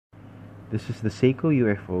This is the Seiko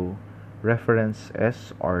UFO reference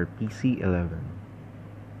SRPC11.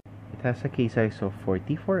 It has a case size of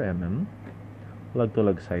 44 mm,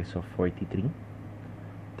 lug-to-lug size of 43,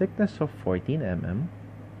 thickness of 14 mm,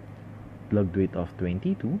 lug weight of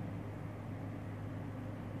 22.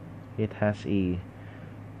 It has a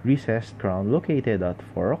recessed crown located at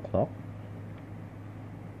 4 o'clock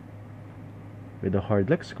with a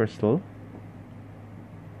hardlex crystal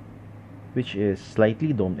which is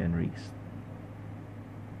slightly domed and raised.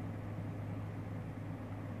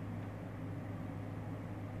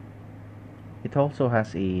 It also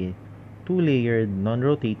has a two-layered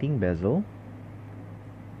non-rotating bezel,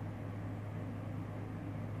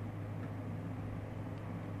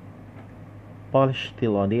 polished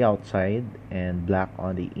steel on the outside and black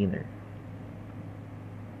on the inner.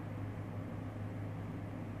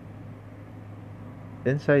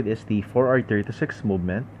 Inside is the 4R36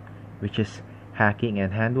 movement, which is hacking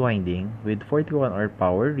and hand winding with 41 hour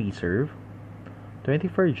power reserve,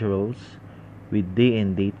 24 joules with day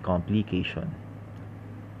and date complication.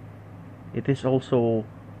 It is also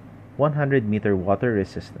 100-meter water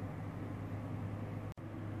resistant.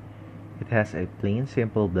 It has a plain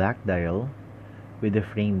simple black dial with the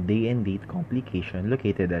frame day and date complication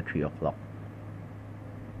located at 3 o'clock.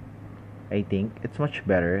 I think it's much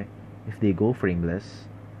better if they go frameless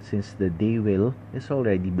since the day wheel is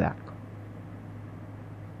already black.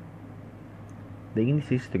 The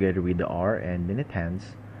indices together with the hour and minute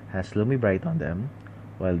hands has Lumi-Bright on them,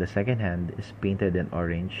 while the second hand is painted in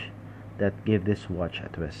orange that give this watch a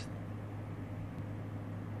twist.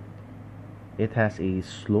 It has a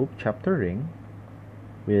slope chapter ring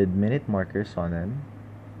with minute markers on them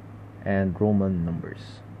and Roman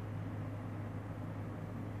numbers.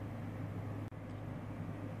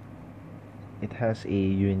 It has a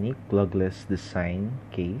unique lugless design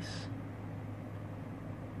case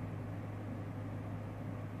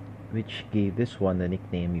which gave this one the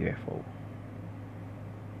nickname UFO.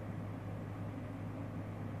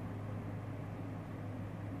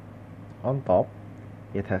 On top,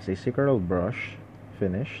 it has a circular brush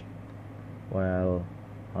finished, while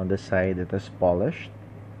on the side it is polished.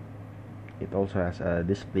 It also has a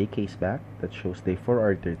display case back that shows the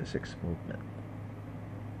 4R36 movement.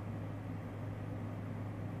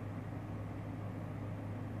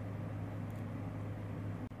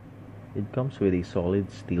 It comes with a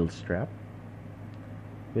solid steel strap,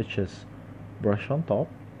 which is brushed on top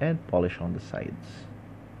and polished on the sides.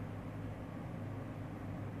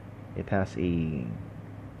 It has a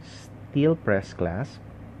steel press clasp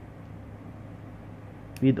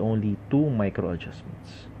with only 2 micro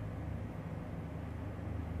adjustments.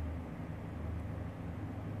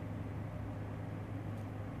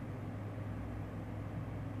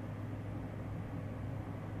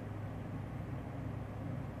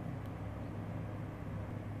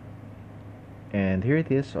 And here it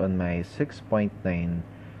is on my 6.9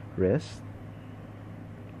 wrist.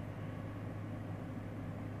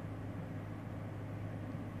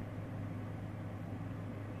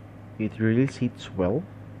 It really sits well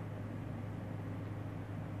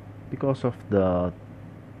because of the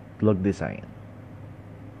lug design.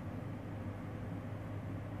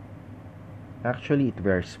 Actually, it's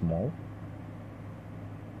very small.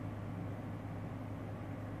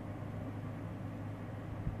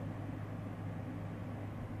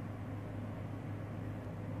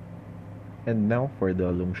 And now for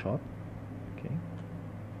the loom shot. Okay.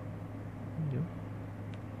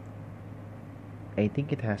 I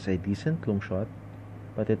think it has a decent loom shot,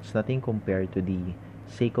 but it's nothing compared to the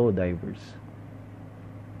Seiko divers.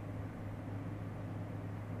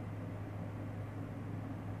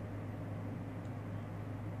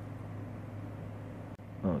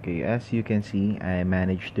 Okay, as you can see, I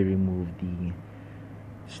managed to remove the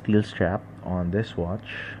steel strap on this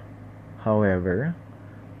watch. However,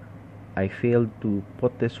 I failed to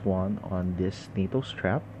put this one on this NATO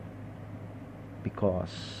strap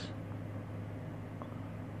because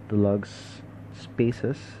the lug's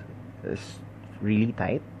spaces is really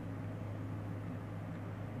tight.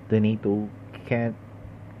 The NATO can't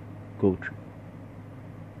go through.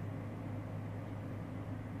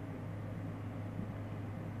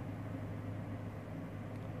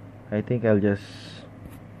 I think I'll just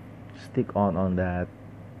stick on that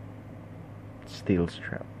steel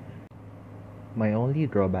strap. My only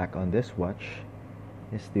drawback on this watch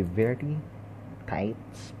is the very tight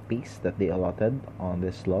space that they allotted on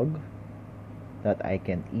this lug, that I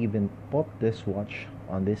can even put this watch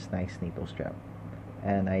on this nice NATO strap,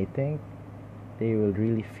 and I think they will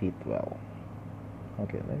really fit well.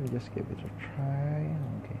 Okay, let me just give it a try.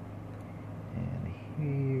 Okay, and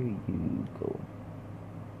here you go.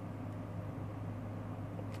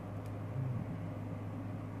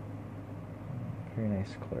 Very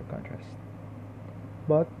nice color contrast.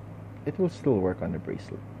 But it will still work on the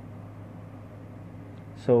bracelet.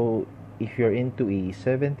 So if you're into a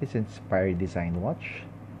 70s inspired design watch,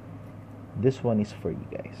 this one is for you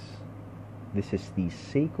guys. This is the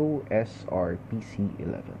Seiko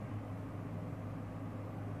SRPC11.